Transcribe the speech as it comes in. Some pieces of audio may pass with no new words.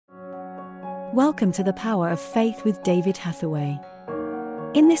Welcome to the Power of Faith with David Hathaway.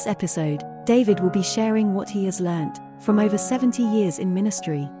 In this episode, David will be sharing what he has learnt from over 70 years in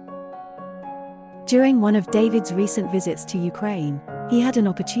ministry. During one of David's recent visits to Ukraine, he had an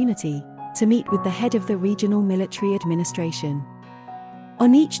opportunity to meet with the head of the regional military administration.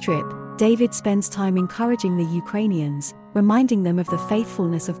 On each trip, David spends time encouraging the Ukrainians, reminding them of the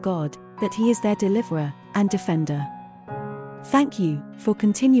faithfulness of God, that He is their deliverer and defender. Thank you for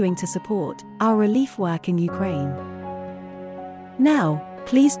continuing to support our relief work in Ukraine. Now,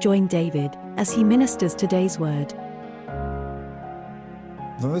 please join David as he ministers today's word.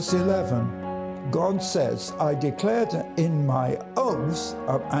 Verse 11, God says, I declared in my oath,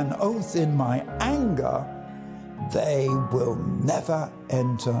 an oath in my anger, they will never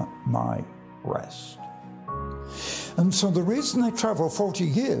enter my rest. And so the reason they traveled 40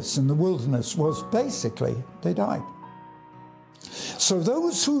 years in the wilderness was basically they died. So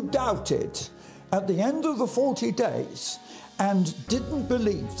those who doubted at the end of the 40 days and didn't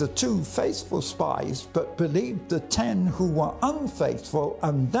believe the 2 faithful spies, but believed the 10 who were unfaithful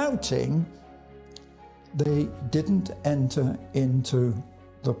and doubting, they didn't enter into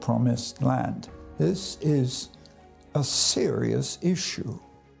the promised land. This is a serious issue.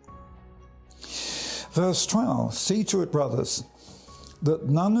 Verse 12, see to it, brothers, that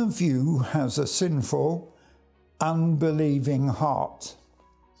none of you has a sinful, unbelieving heart.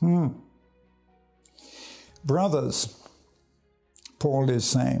 Brothers, Paul is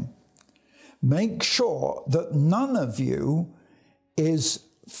saying, make sure that none of you is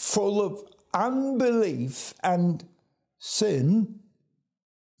full of unbelief and sin,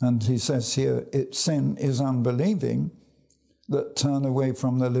 and he says here, sin is unbelieving, that turn away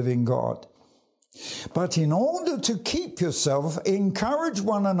from the living God. But in order to keep yourself, encourage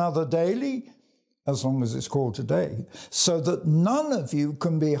one another daily, as long as it's called today, so that none of you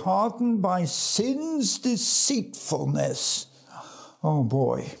can be hardened by sin's deceitfulness. Oh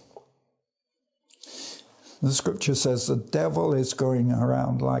boy. The scripture says the devil is going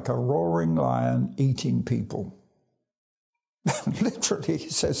around like a roaring lion eating people. Literally, he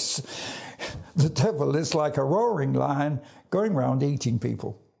says the devil is like a roaring lion going around eating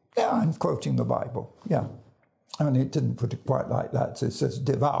people. Yeah, I'm quoting the Bible, yeah. I mean, it didn't put it quite like that. It says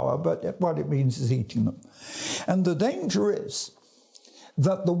devour, but what it means is eating them. And the danger is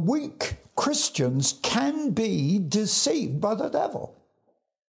that the weak Christians can be deceived by the devil.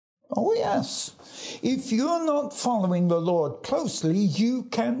 Oh, yes. If you're not following the Lord closely, you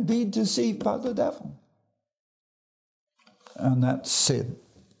can be deceived by the devil. And that's sin,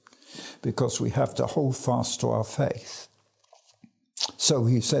 because we have to hold fast to our faith. So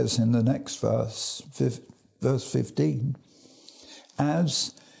he says in the next verse 15,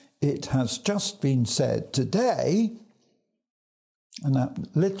 as it has just been said today, and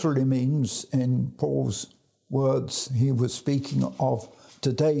that literally means in Paul's words, he was speaking of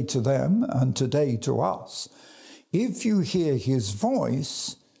today to them and today to us. If you hear his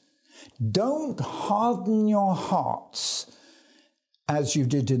voice, don't harden your hearts as you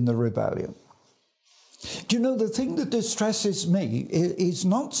did in the rebellion. Do you know, the thing that distresses me is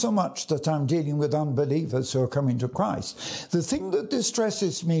not so much that I'm dealing with unbelievers who are coming to Christ. The thing that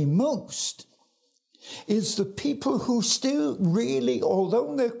distresses me most is the people who still really,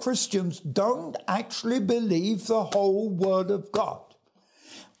 although they're Christians, don't actually believe the whole Word of God.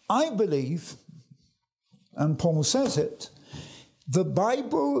 I believe, and Paul says it, the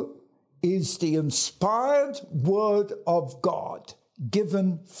Bible is the inspired Word of God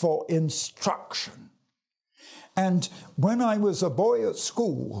given for instruction. And when I was a boy at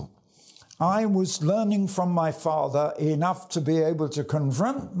school, I was learning from my father enough to be able to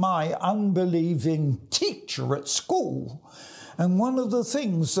confront my unbelieving teacher at school. And one of the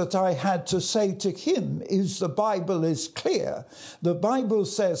things that I had to say to him is the Bible is clear. The Bible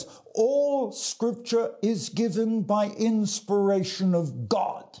says all Scripture is given by inspiration of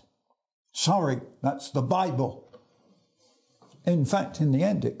God. Sorry, that's the Bible. In fact, in the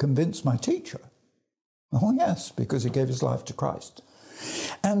end, it convinced my teacher. Oh, yes, because he gave his life to Christ.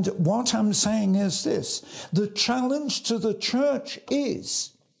 And what I'm saying is this. The challenge to the church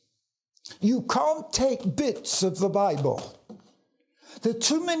is you can't take bits of the Bible. There are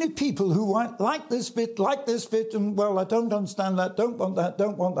too many people who like this bit, and, well, I don't understand that, don't want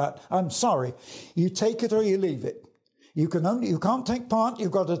that. I'm sorry. You take it or you leave it. You can't take part,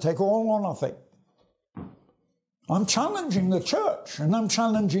 you've got to take all or nothing. I'm challenging the church, and I'm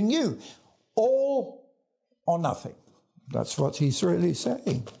challenging you. All or nothing. That's what he's really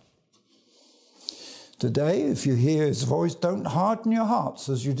saying. Today, if you hear his voice, don't harden your hearts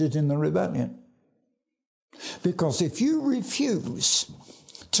as you did in the rebellion. Because if you refuse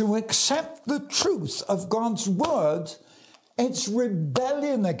to accept the truth of God's word, it's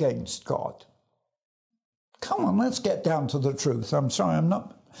rebellion against God. Come on, let's get down to the truth. I'm sorry, I'm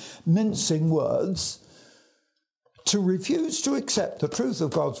not mincing words. To refuse to accept the truth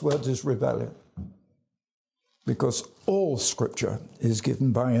of God's word is rebellion. Because all Scripture is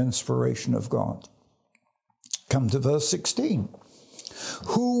given by inspiration of God. Come to verse 16.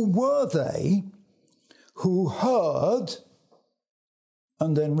 Who were they who heard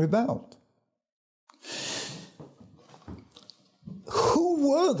and then rebelled? Who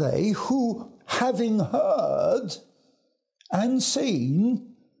were they who, having heard and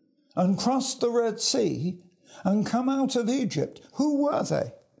seen and crossed the Red Sea and come out of Egypt, who were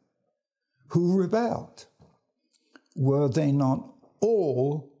they who rebelled? Were they not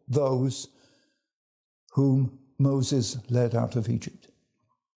all those whom Moses led out of Egypt?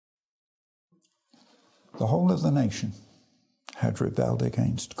 The whole of the nation had rebelled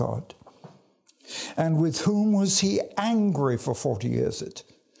against God. And with whom was he angry for 40 years?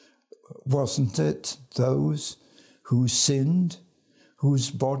 Wasn't it those who sinned, whose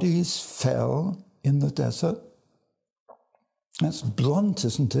bodies fell in the desert? That's blunt,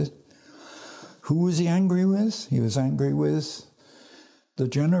 isn't it? Who was he angry with? He was angry with the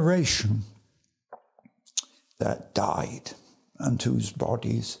generation that died and whose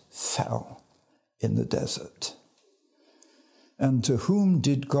bodies fell in the desert. And to whom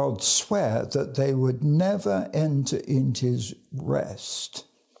did God swear that they would never enter into his rest?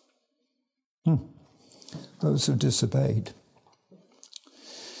 Those who disobeyed.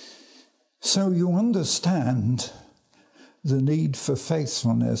 So you understand the need for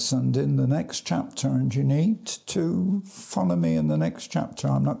faithfulness. And in the next chapter, and you need to follow me in the next chapter.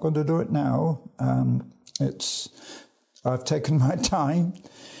 I'm not going to do it now. I've taken my time.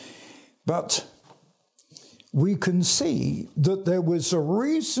 But we can see that there was a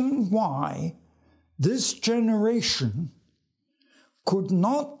reason why this generation could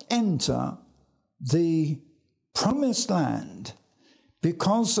not enter the promised land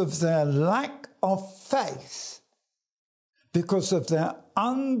because of their lack of faith, because of their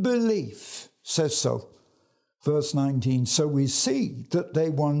unbelief, says so. Verse 19, so we see that they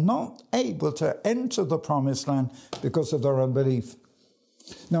were not able to enter the promised land because of their unbelief.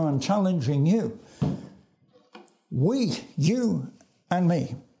 Now I'm challenging you. We, you and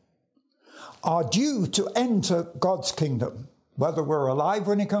me, are due to enter God's kingdom, whether we're alive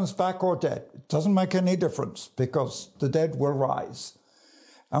when he comes back or dead. It doesn't make any difference because the dead will rise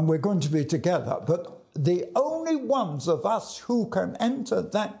and we're going to be together. But the only ones of us who can enter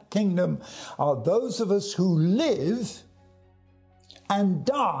that kingdom are those of us who live and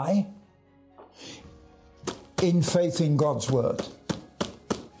die in faith in God's word.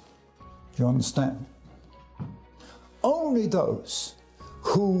 Do you understand? Only those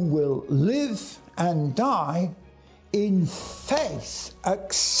who will live and die in faith,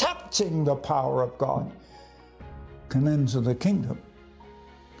 accepting the power of God, can enter the kingdom.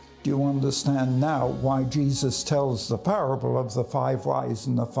 Do you understand now why Jesus tells the parable of the 5 wise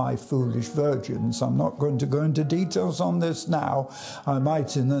and the 5 foolish virgins? I'm not going to go into details on this now. I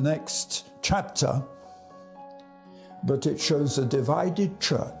might in the next chapter. But it shows a divided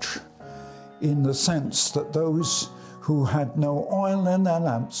church in the sense that those who had no oil in their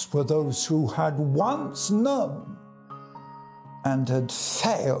lamps were those who had once known and had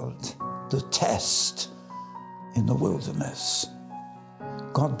failed the test in the wilderness.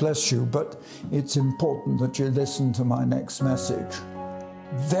 God bless you, but it's important that you listen to my next message.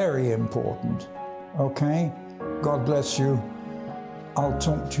 Very important. Okay? God bless you. I'll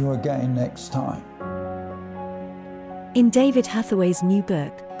talk to you again next time. In David Hathaway's new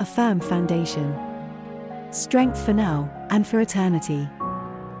book, A Firm Foundation, Strength for Now and for Eternity,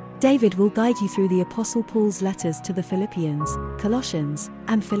 David will guide you through the Apostle Paul's letters to the Philippians, Colossians,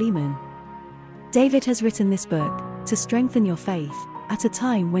 and Philemon. David has written this book to strengthen your faith at a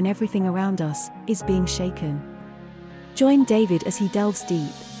time when everything around us is being shaken. Join David as he delves deep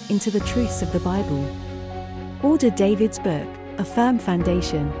into the truths of the Bible. Order David's book, A Firm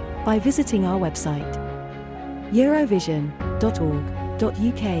Foundation, by visiting our website,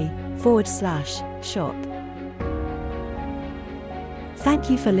 eurovision.org.uk/shop. Thank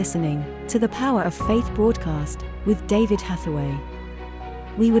you for listening to the Power of Faith broadcast with David Hathaway.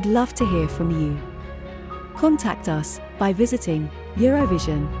 We would love to hear from you. Contact us by visiting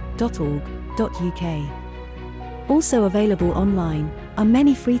eurovision.org.uk. Also available online are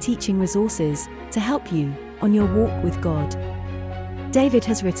many free teaching resources to help you on your walk with God. David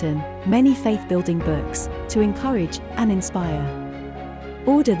has written many faith-building books to encourage and inspire.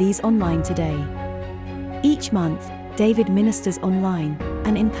 Order these online today. Each month, David ministers online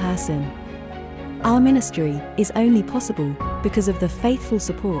and in person. Our ministry is only possible because of the faithful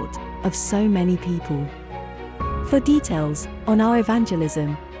support of so many people. For details on our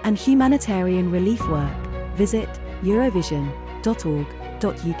evangelism and humanitarian relief work, visit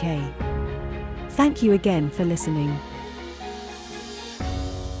eurovision.org.uk. Thank you again for listening.